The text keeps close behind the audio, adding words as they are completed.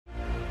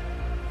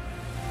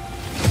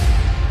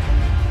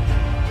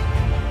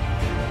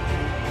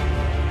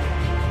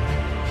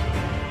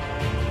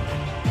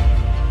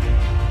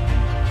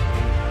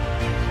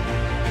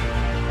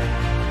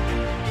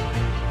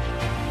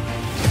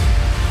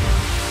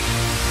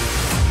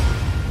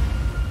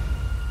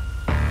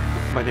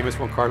My name is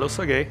Juan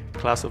Sague,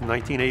 class of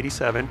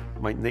 1987.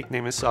 My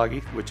nickname is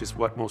Sague, which is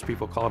what most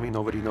people call me.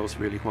 Nobody knows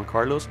really Juan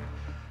Carlos.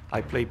 I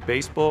played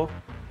baseball,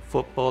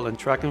 football, and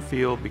track and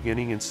field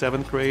beginning in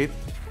 7th grade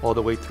all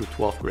the way through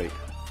 12th grade.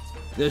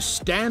 This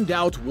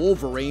standout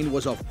Wolverine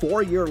was a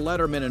 4-year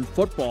letterman in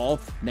football,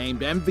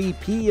 named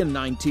MVP in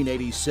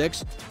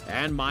 1986,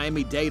 and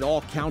Miami-Dade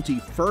All-County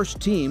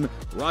first team,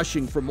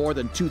 rushing for more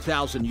than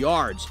 2,000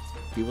 yards.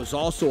 He was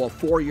also a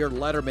 4-year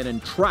letterman in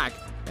track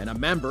and a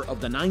member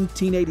of the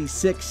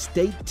 1986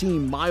 state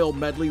team mile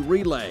medley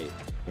relay.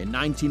 In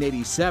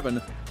 1987,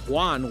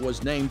 Juan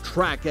was named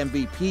track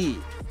MVP.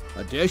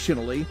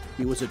 Additionally,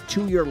 he was a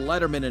 2-year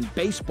letterman in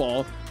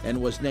baseball and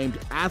was named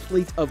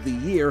Athlete of the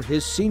Year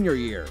his senior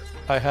year.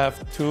 I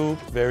have two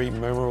very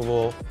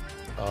memorable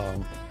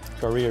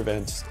career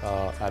events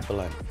at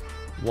Belen.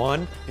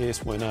 One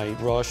is when I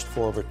rushed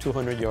for over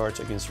 200 yards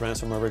against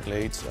Ransom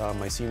Everglades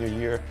my senior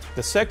year.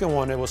 The second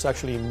one, it was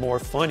actually more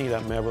funny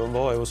than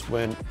memorable. It was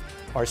when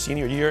our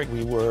senior year,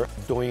 we were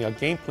doing a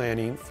game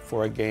planning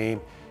for a game,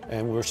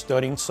 and we were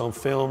studying some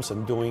films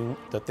and doing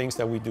the things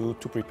that we do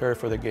to prepare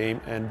for the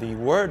game. And the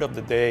word of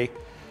the day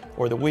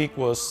or the week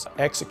was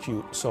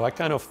execute. So I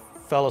kind of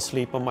fell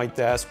asleep on my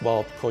desk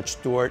while Coach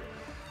Stewart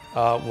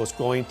was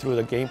going through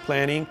the game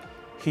planning.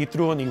 He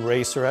threw an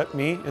eraser at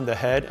me in the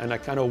head, and I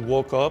kind of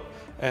woke up,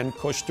 and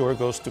Coach Stewart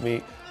goes to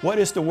me, "What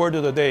is the word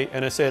of the day?"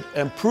 And I said,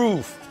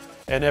 "Improve."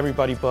 And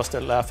everybody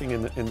busted laughing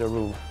in the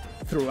room.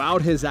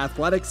 Throughout his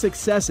athletic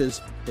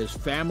successes, his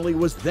family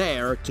was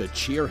there to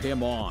cheer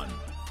him on.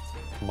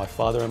 My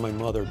father and my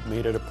mother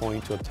made it a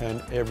point to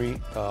attend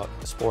every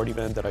sport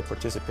event that I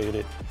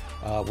participated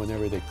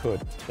whenever they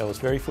could. That was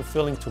very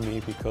fulfilling to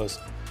me because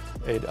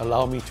it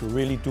allowed me to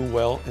really do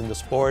well in the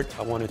sport.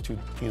 I wanted to,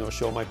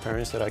 show my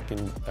parents that I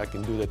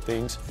can do the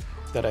things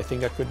that I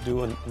think I could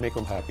do and make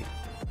them happy.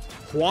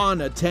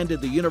 Juan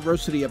attended the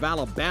University of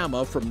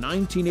Alabama from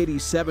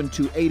 1987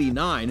 to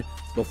 '89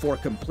 before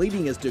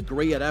completing his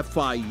degree at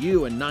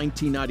FIU in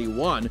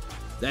 1991.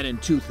 Then in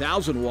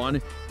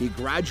 2001, he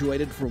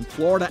graduated from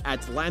Florida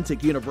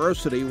Atlantic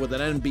University with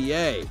an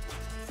MBA.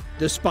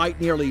 Despite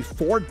nearly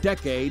 4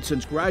 decades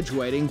since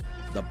graduating,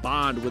 the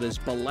bond with his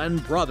Belen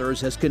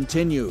brothers has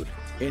continued.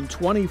 In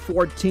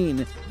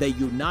 2014, they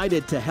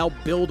united to help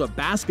build a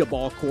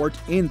basketball court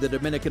in the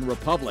Dominican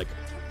Republic.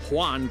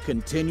 Juan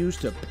continues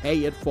to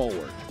pay it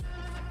forward.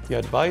 The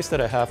advice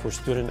that I have for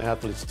student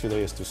athletes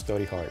today is to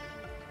study hard.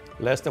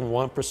 Less than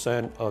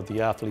 1% of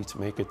the athletes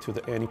make it to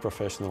any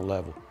professional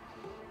level.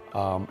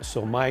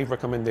 So my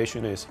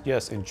recommendation is,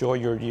 yes, enjoy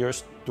your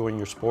years during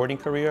your sporting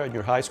career and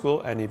your high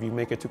school, and if you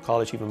make it to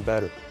college, even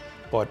better.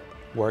 But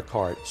work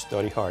hard,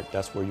 study hard.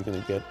 That's where you're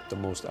going to get the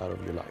most out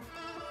of your life.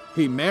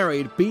 He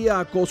married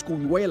Pia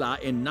Cosculluela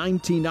in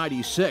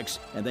 1996,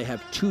 and they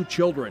have 2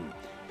 children.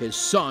 His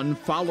son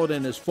followed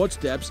in his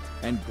footsteps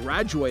and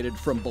graduated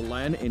from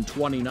Belen in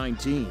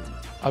 2019.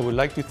 I would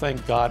like to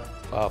thank God,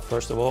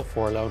 first of all,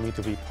 for allowing me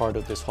to be part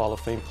of this Hall of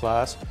Fame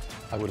class.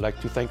 I would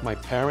like to thank my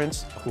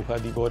parents, who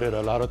had devoted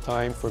a lot of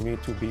time for me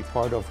to be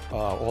part of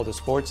all the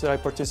sports that I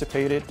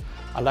participated.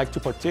 I'd like to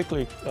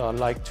particularly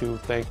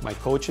thank my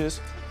coaches,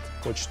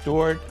 Coach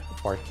Stewart,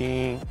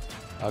 Barking,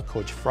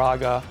 Coach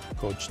Fraga,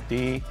 Coach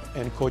D,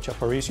 and Coach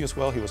Aparicio as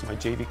well. He was my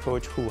JV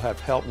coach, who have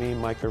helped me in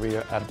my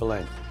career at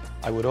Belen.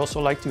 I would also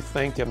like to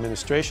thank the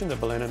administration, the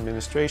Belen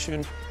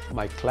administration,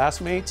 my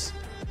classmates.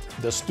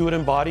 The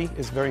student body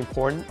is very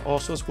important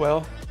also as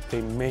well.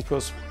 They make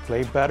us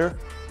play better.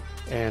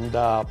 And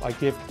I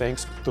give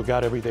thanks to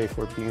God every day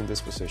for being in this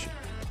position.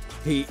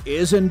 He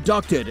is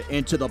inducted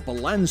into the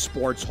Belen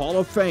Sports Hall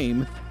of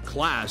Fame,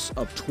 class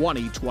of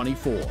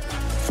 2024.